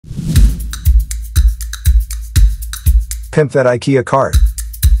Pimp that IKEA cart.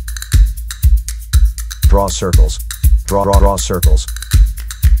 Draw circles. Draw circles.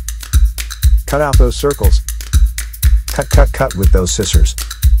 Cut out those circles. Cut with those scissors.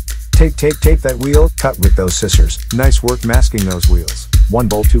 Tape that wheel. Cut with those scissors. Nice work masking those wheels. 1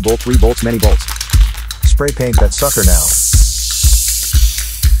 bolt, 2 bolt, 3 bolts, many bolts. Spray paint that sucker now.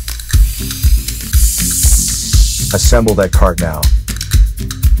 Assemble that cart now.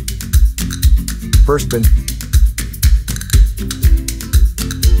 First bin.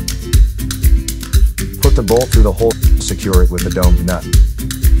 Put the bolt through the hole, secure it with a domed nut.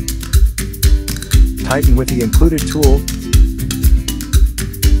 Tighten with the included tool.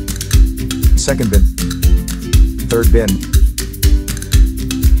 Second bin. Third bin.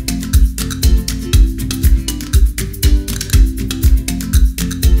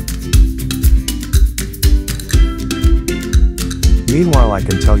 Meanwhile, I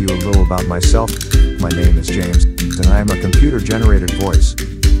can tell you a little about myself. My name is James, and I am a computer-generated voice.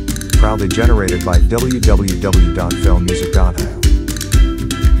 Proudly generated by www.filmmusic.io.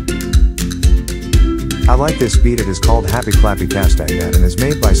 I like this beat. It is called Happy Clappy Castanget and is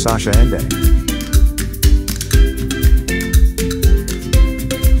made by Sasha Ende.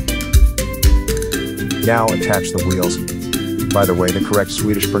 Now attach the wheels. By the way, the correct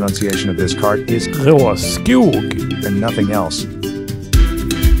Swedish pronunciation of this cart is Råskog and nothing else.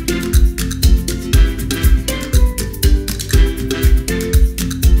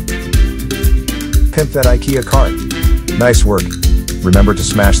 Pimp that IKEA cart. Nice work. Remember to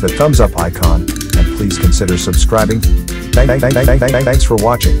smash the thumbs up icon, and please consider subscribing. Thanks for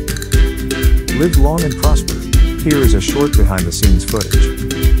watching. Live long and prosper. Here is a short behind the scenes footage.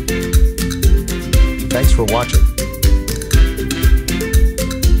 Thanks for watching.